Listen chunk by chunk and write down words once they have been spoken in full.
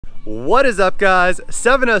What is up, guys?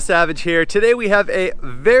 70 Savage here. Today we have a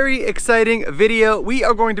very exciting video. We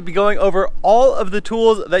are going to be going over all of the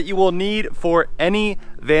tools that you will need for any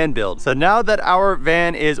van build. So now that our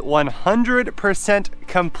van is 100%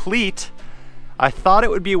 complete, I thought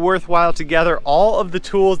it would be worthwhile to gather all of the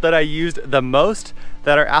tools that I used the most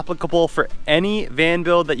that are applicable for any van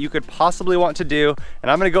build that you could possibly want to do, and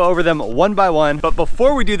I'm gonna go over them one by one. But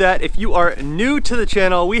before we do that, if you are new to the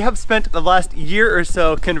channel, we have spent the last year or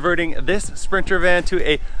so converting this Sprinter van to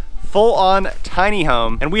a full-on tiny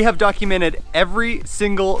home, and we have documented every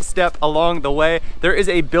single step along the way. There is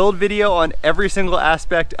a build video on every single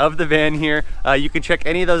aspect of the van here. You can check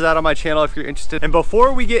any of those out on my channel if you're interested. And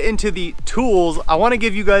before we get into the tools, I want to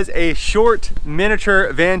give you guys a short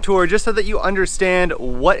miniature van tour just so that you understand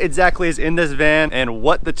what exactly is in this van and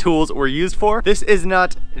what the tools were used for. This is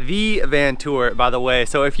not the van tour, by the way,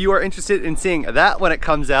 so if you are interested in seeing that when it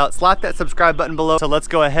comes out, slap that subscribe button below. So let's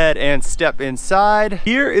go ahead and step inside.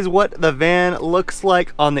 Here is what the van looks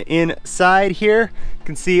like on the inside here. You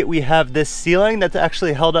can see we have this ceiling that's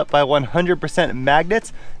actually held up by 100%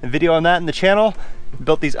 magnets. A video on that in the channel.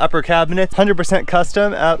 Built these upper cabinets 100%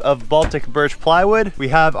 custom out of Baltic birch plywood. We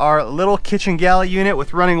have our little kitchen galley unit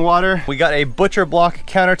with running water. We got a butcher block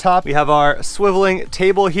countertop. We have our swiveling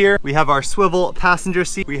table here. We have our swivel passenger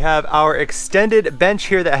seat. We have our extended bench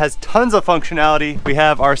here that has tons of functionality. We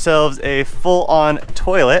have ourselves a full-on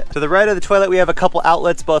toilet. To the right of the toilet, we have a couple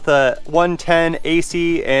outlets, both a 110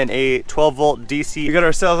 AC and a 12-volt DC. We got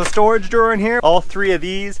ourselves a storage drawer in here. All three of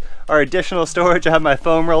these are additional storage. I have my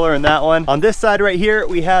foam roller in that one. On this side right here,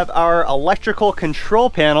 we have our electrical control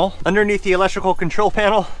panel. Underneath the electrical control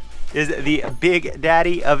panel is the big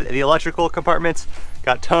daddy of the electrical compartments.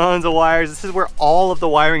 Got tons of wires. This is where all of the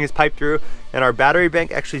wiring is piped through, and our battery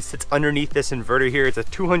bank actually sits underneath this inverter here. It's a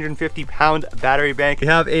 250-pound battery bank. We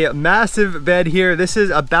have a massive bed here. This is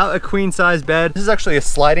about a queen size bed. This is actually a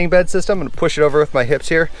sliding bed system. I'm gonna push it over with my hips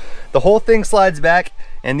here. The whole thing slides back,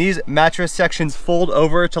 and these mattress sections fold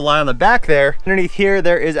over to lie on the back there. Underneath here,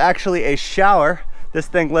 there is actually a shower. This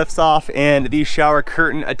thing lifts off and the shower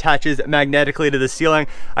curtain attaches magnetically to the ceiling.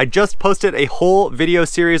 I just posted a whole video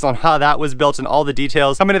series on how that was built and all the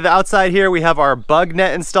details. Coming to the outside here, we have our bug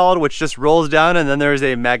net installed, which just rolls down, and then there's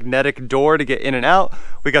a magnetic door to get in and out.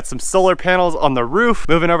 We got some solar panels on the roof.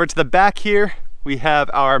 Moving over to the back here, we have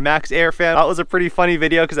our max air fan. That was a pretty funny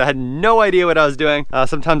video because I had no idea what I was doing.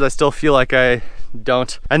 Sometimes I still feel like I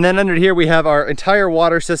don't. And then under here we have our entire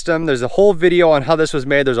water system. There's a whole video on how this was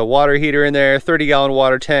made. There's a water heater in there, 30-gallon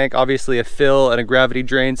water tank, obviously a fill and a gravity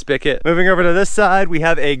drain spigot. Moving over to this side, we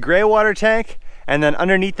have a gray water tank. And then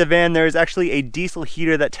underneath the van, there's actually a diesel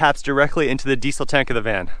heater that taps directly into the diesel tank of the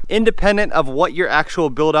van. Independent of what your actual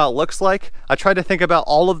build out looks like, I tried to think about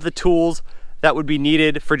all of the tools that would be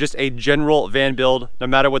needed for just a general van build, no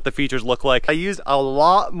matter what the features look like. I used a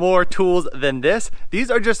lot more tools than this.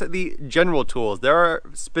 These are just the general tools. There are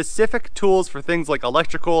specific tools for things like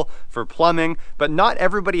electrical, for plumbing, but not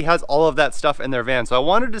everybody has all of that stuff in their van. So I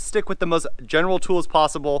wanted to stick with the most general tools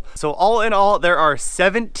possible. So all in all, there are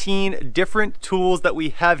 17 different tools that we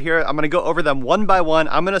have here. I'm gonna go over them one by one.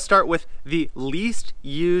 I'm gonna start with the least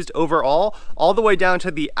used overall, all the way down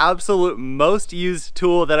to the absolute most used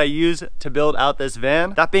tool that I use to build out this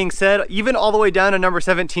van. That being said, even all the way down to number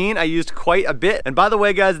 17, I used quite a bit. And by the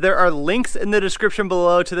way, guys, there are links in the description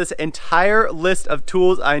below to this entire list of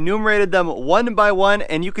tools. I enumerated them one by one,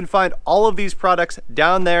 and you can find all of these products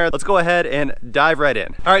down there. Let's go ahead and dive right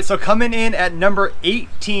in. All right, so coming in at number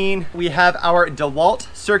 18, we have our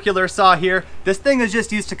DeWalt circular saw here. This thing is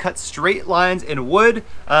just used to cut straight lines in wood.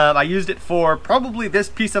 I used it for probably this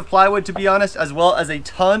piece of plywood, to be honest, as well as a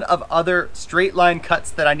ton of other straight line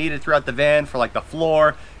cuts that I needed throughout the van for like the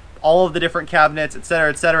floor, all of the different cabinets, etc.,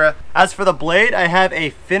 etc. As for the blade, I have a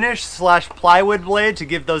finish / plywood blade to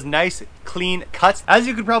give those nice clean cuts. As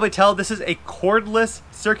you can probably tell, this is a cordless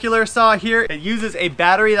circular saw here. It uses a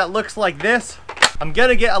battery that looks like this. I'm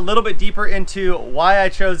gonna get a little bit deeper into why I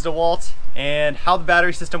chose DeWalt and how the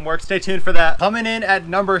battery system works. Stay tuned for that. Coming in at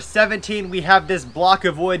number 17, we have this block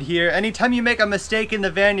of wood here. Anytime you make a mistake in the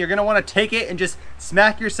van, you're gonna wanna take it and just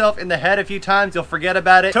smack yourself in the head a few times. You'll forget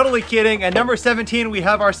about it. Totally kidding. At number 17, we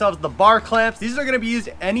have ourselves the bar clamps. These are gonna be used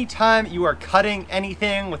anytime you are cutting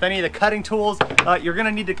anything with any of the cutting tools. You're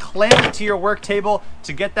gonna need to clamp it to your work table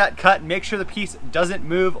to get that cut and make sure the piece doesn't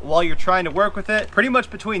move while you're trying to work with it. Pretty much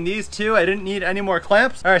between these two, I didn't need any more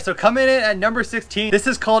clamps. All right, so coming in at number 16, this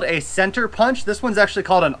is called a center punch. This one's actually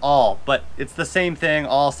called an awl, but it's the same thing,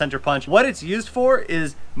 awl, center punch. What it's used for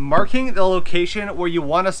is marking the location where you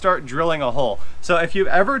want to start drilling a hole. So if you've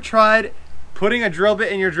ever tried putting a drill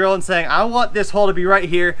bit in your drill and saying, I want this hole to be right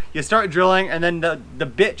here. You start drilling and then the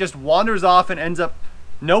bit just wanders off and ends up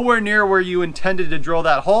nowhere near where you intended to drill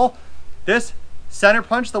that hole. This center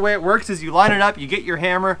punch, the way it works is you line it up, you get your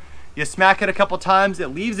hammer, you smack it a couple times, it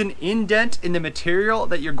leaves an indent in the material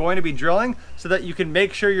that you're going to be drilling so that you can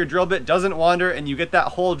make sure your drill bit doesn't wander and you get that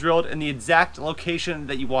hole drilled in the exact location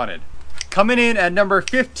that you wanted. Coming in at number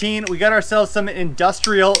 15, we got ourselves some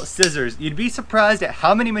industrial scissors. You'd be surprised at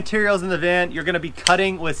how many materials in the van you're gonna be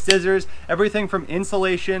cutting with scissors. Everything from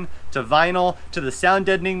insulation to vinyl to the sound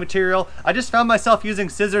deadening material. I just found myself using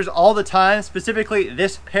scissors all the time, specifically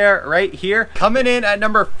this pair right here. Coming in at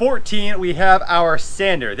number 14, we have our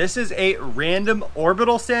sander. This is a random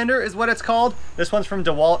orbital sander is what it's called. This one's from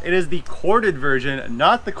DeWalt. It is the corded version,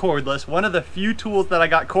 not the cordless. One of the few tools that I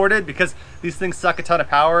got corded because these things suck a ton of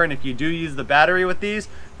power, and if you do use the battery with these,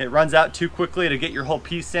 it runs out too quickly to get your whole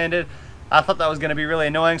piece sanded. I thought that was gonna be really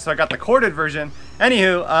annoying, so I got the corded version.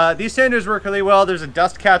 Anywho, these sanders work really well. There's a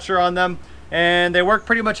dust catcher on them, and they work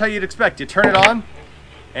pretty much how you'd expect. You turn it on,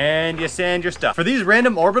 and you sand your stuff. For these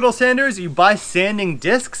random orbital sanders, you buy sanding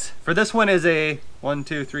discs. For this one is a 1,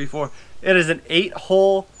 2, 3, 4. It is an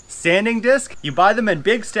 8-hole sanding disc. You buy them in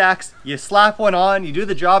big stacks, you slap one on, you do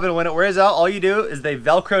the job, and when it wears out, all you do is they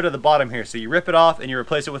Velcro to the bottom here. So you rip it off and you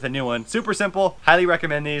replace it with a new one. Super simple, highly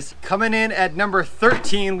recommend these. Coming in at number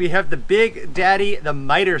 13, we have the Big Daddy, the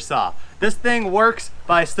miter saw. This thing works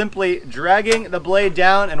by simply dragging the blade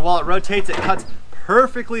down, and while it rotates, it cuts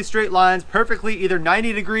perfectly straight lines, perfectly either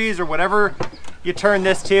 90 degrees or whatever you turn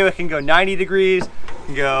this to. It can go 90 degrees, it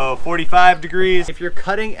can go 45 degrees. If you're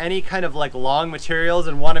cutting any kind of like long materials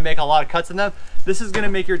and want to make a lot of cuts in them, this is going to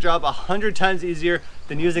make your job 100 times easier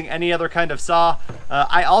than using any other kind of saw.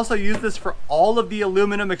 I also use this for all of the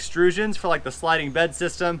aluminum extrusions for like the sliding bed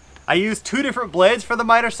system. I use 2 different blades for the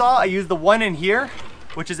miter saw. I use the one in here,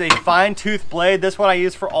 which is a fine tooth blade. This one I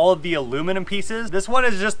use for all of the aluminum pieces. This one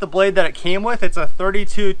is just the blade that it came with. It's a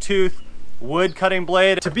 32 tooth wood cutting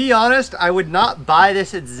blade. To be honest, I would not buy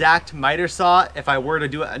this exact miter saw if I were to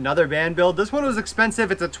do another van build. This one was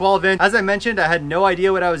expensive. It's a 12-inch. As I mentioned, I had no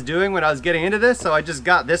idea what I was doing when I was getting into this, so I just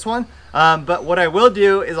got this one. But what I will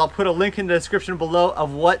do is I'll put a link in the description below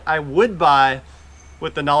of what I would buy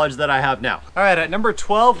with the knowledge that I have now. All right, at number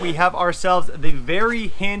 12, we have ourselves the very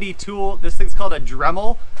handy tool. This thing's called a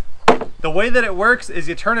Dremel. The way that it works is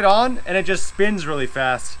you turn it on and it just spins really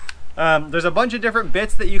fast. There's a bunch of different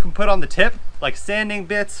bits that you can put on the tip, like sanding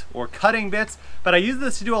bits or cutting bits, but I use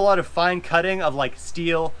this to do a lot of fine cutting of like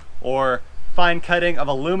steel or fine cutting of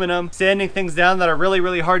aluminum, sanding things down that are really,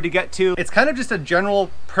 really hard to get to. It's kind of just a general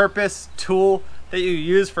purpose tool that you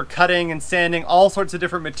use for cutting and sanding all sorts of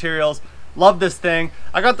different materials. Love this thing.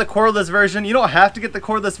 I got the cordless version. You don't have to get the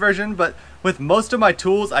cordless version, but with most of my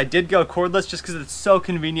tools, I did go cordless just because it's so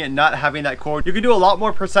convenient not having that cord. You can do a lot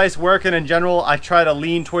more precise work, and in general, I try to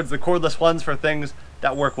lean towards the cordless ones for things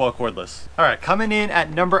that work well cordless. All right, coming in at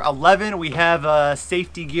number 11, we have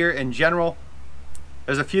safety gear in general.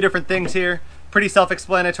 There's a few different things here. Pretty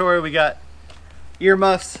self-explanatory. We got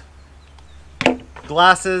earmuffs,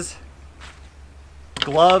 glasses,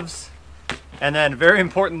 gloves, and then very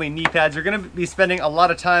importantly, knee pads. You're gonna be spending a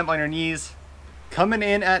lot of time on your knees. Coming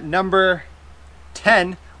in at number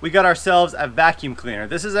 10, we got ourselves a vacuum cleaner.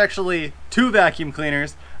 This is actually 2 vacuum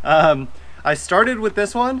cleaners. I started with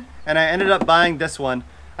this one and I ended up buying this one.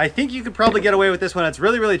 I think you could probably get away with this one. It's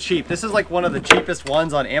really, really cheap. This is like one of the cheapest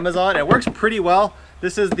ones on Amazon. It works pretty well.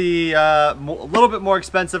 This is the little bit more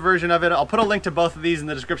expensive version of it. I'll put a link to both of these in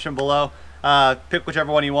the description below. Pick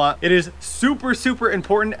whichever one you want. It is super, super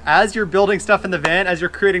important as you're building stuff in the van, as you're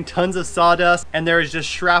creating tons of sawdust and there is just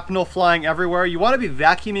shrapnel flying everywhere. You want to be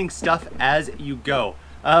vacuuming stuff as you go.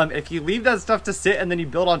 If you leave that stuff to sit and then you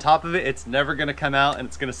build on top of it, it's never going to come out and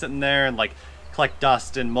it's going to sit in there and like collect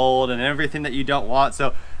dust and mold and everything that you don't want.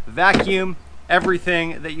 So vacuum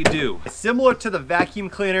everything that you do. Similar to the vacuum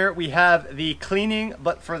cleaner, we have the cleaning,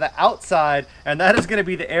 but for the outside, and that is going to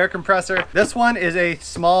be the air compressor. This one is a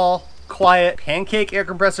small, quiet pancake air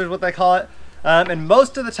compressor is what they call it. And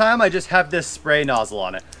most of the time I just have this spray nozzle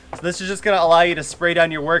on it. So this is just gonna allow you to spray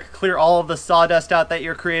down your work, clear all of the sawdust out that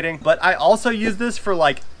you're creating. But I also use this for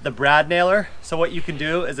like the brad nailer. So what you can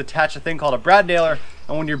do is attach a thing called a brad nailer,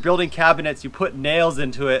 and when you're building cabinets, you put nails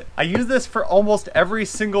into it. I use this for almost every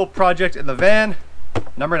single project in the van.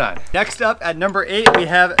 Number 9. Next up at number 8, we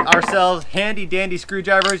have ourselves handy dandy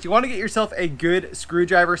screwdrivers. You want to get yourself a good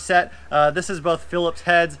screwdriver set. This is both Phillips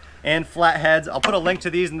heads and flat heads. I'll put a link to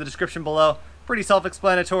these in the description below. Pretty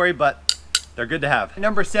self-explanatory, but they're good to have.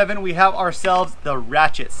 Number 7, we have ourselves the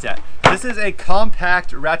ratchet set. This is a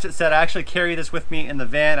compact ratchet set. I actually carry this with me in the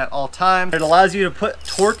van at all times. It allows you to put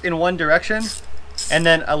torque in one direction and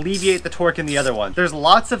then alleviate the torque in the other one. There's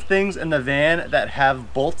lots of things in the van that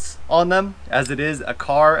have bolts on them, as it is a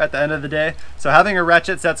car at the end of the day. So having a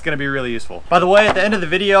ratchet set's gonna be really useful. By the way, at the end of the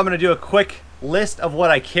video, I'm gonna do a quick list of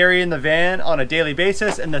what I carry in the van on a daily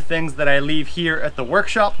basis and the things that I leave here at the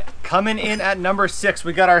workshop. Coming in at number 6,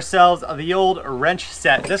 we got ourselves the old wrench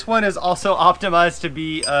set. This one is also optimized to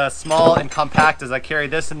be small and compact, as I carry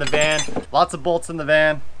this in the van. Lots of bolts in the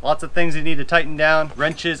van, lots of things you need to tighten down.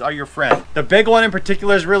 Wrenches are your friend. The big one in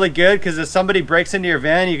particular is really good because if somebody breaks into your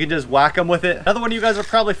van, you can just whack them with it. Another one you guys are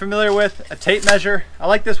probably familiar with, a tape measure. I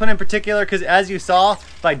like this one in particular because, as you saw,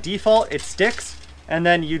 by default it sticks and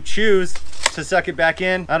then you choose to suck it back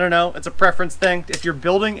in. I don't know, it's a preference thing. If you're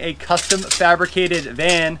building a custom fabricated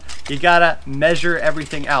van, you gotta measure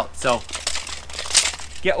everything out. So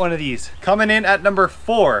get one of these. Coming in at number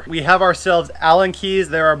 4, we have ourselves Allen keys.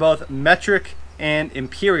 There are both metric and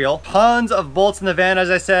imperial. Tons of bolts in the van, as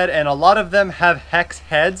I said, and a lot of them have hex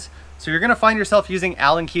heads. So you're gonna find yourself using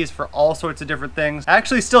Allen keys for all sorts of different things. I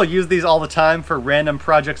actually still use these all the time for random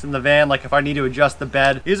projects in the van, like if I need to adjust the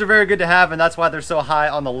bed. These are very good to have, and that's why they're so high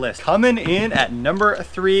on the list. Coming in at number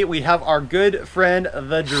 3, we have our good friend,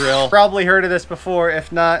 the drill. Probably heard of this before.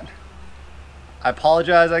 If not, I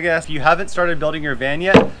apologize, I guess. If you haven't started building your van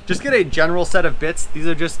yet, just get a general set of bits. These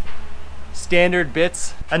are just standard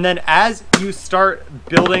bits, and then as you start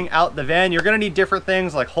building out the van, you're gonna need different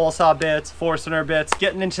things like hole saw bits, Forstner bits.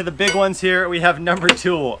 Getting into the big ones here, we have number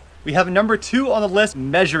 2. We have number 2 on the list,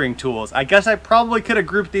 measuring tools. I guess I probably could have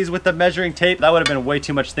grouped these with the measuring tape. That would have been way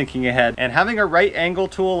too much thinking ahead. And having a right angle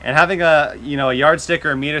tool and having a, a yardstick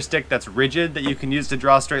or a meter stick that's rigid that you can use to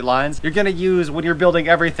draw straight lines, you're gonna use when you're building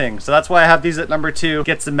everything. So that's why I have these at number 2.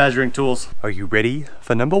 Get some measuring tools. Are you ready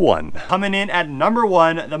for number 1? Coming in at number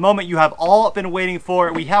 1, the moment you have all been waiting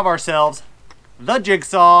for, we have ourselves the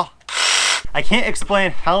jigsaw. I can't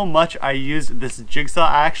explain how much I used this jigsaw.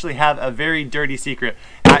 I actually have a very dirty secret.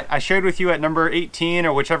 I shared with you at number 18,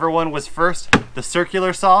 or whichever one was first, the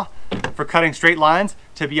circular saw for cutting straight lines.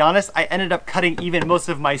 To be honest, I ended up cutting even most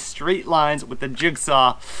of my straight lines with the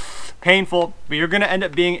jigsaw. Painful, but you're gonna end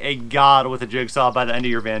up being a god with a jigsaw by the end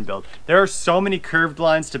of your van build. There are so many curved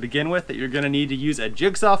lines to begin with that you're gonna need to use a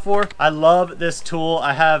jigsaw for. I love this tool.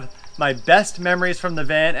 I have my best memories from the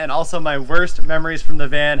van and also my worst memories from the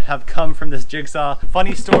van have come from this jigsaw.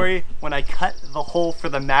 Funny story, when I cut the hole for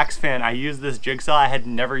the Max fan, I used this jigsaw. I had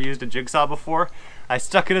never used a jigsaw before. I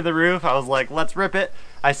stuck it to the roof. I was like, let's rip it.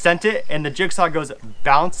 I sent it and the jigsaw goes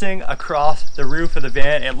bouncing across the roof of the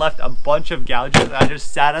van. It left a bunch of gouges. I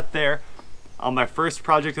just sat up there on my first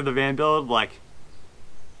project of the van build, like,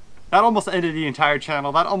 that almost ended the entire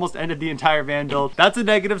channel. That almost ended the entire van build. That's a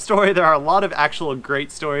negative story. There are a lot of actual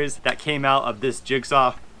great stories that came out of this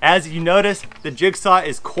jigsaw. As you notice, the jigsaw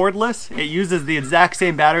is cordless. It uses the exact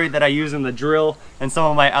same battery that I use in the drill and some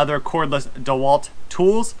of my other cordless DeWalt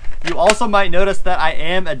tools. You also might notice that I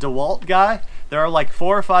am a DeWalt guy. There are like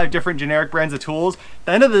 4 or 5 different generic brands of tools. At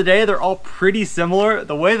the end of the day, they're all pretty similar.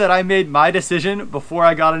 The way that I made my decision before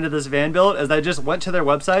I got into this van build is I just went to their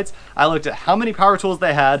websites. I looked at how many power tools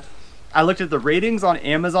they had. I looked at the ratings on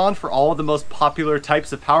Amazon for all of the most popular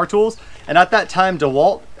types of power tools. And at that time,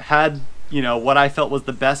 DeWalt had, what I felt was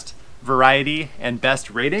the best variety and best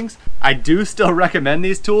ratings. I do still recommend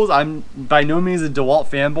these tools. I'm by no means a DeWalt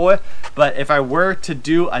fanboy, but if I were to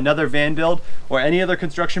do another van build or any other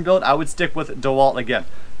construction build, I would stick with DeWalt again.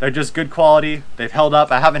 They're just good quality. They've held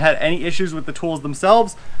up. I haven't had any issues with the tools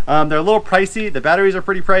themselves. They're a little pricey. The batteries are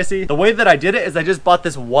pretty pricey. The way that I did it is I just bought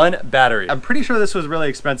this one battery. I'm pretty sure this was really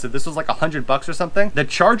expensive. This was like $100 or something. The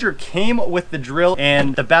charger came with the drill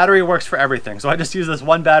and the battery works for everything. So I just use this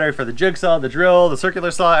one battery for the jigsaw, the drill, the circular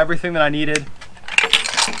saw, everything that I needed.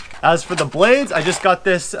 As for the blades, I just got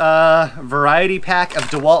this variety pack of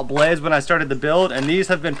DeWalt blades when I started the build, and these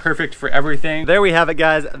have been perfect for everything. There we have it,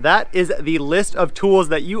 guys. That is the list of tools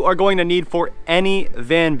that you are going to need for any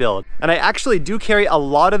van build. And I actually do carry a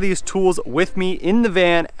lot of these tools with me in the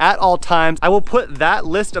van at all times. I will put that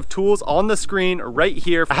list of tools on the screen right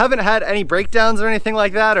here. I haven't had any breakdowns or anything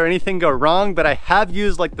like that or anything go wrong, but I have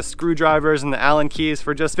used like the screwdrivers and the Allen keys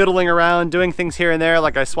for just fiddling around, doing things here and there.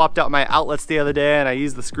 Like I swapped out my outlets the other day and I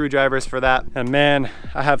used the screwdriver screwdrivers for that. And man,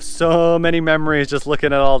 I have so many memories just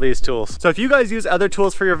looking at all these tools. So if you guys use other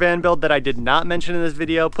tools for your van build that I did not mention in this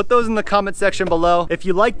video, put those in the comment section below. If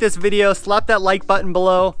you like this video, slap that like button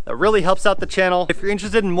below. That really helps out the channel. If you're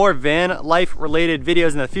interested in more van life related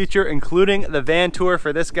videos in the future, including the van tour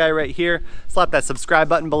for this guy right here, slap that subscribe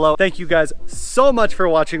button below. Thank you guys so much for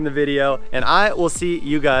watching the video, and I will see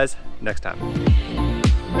you guys next time.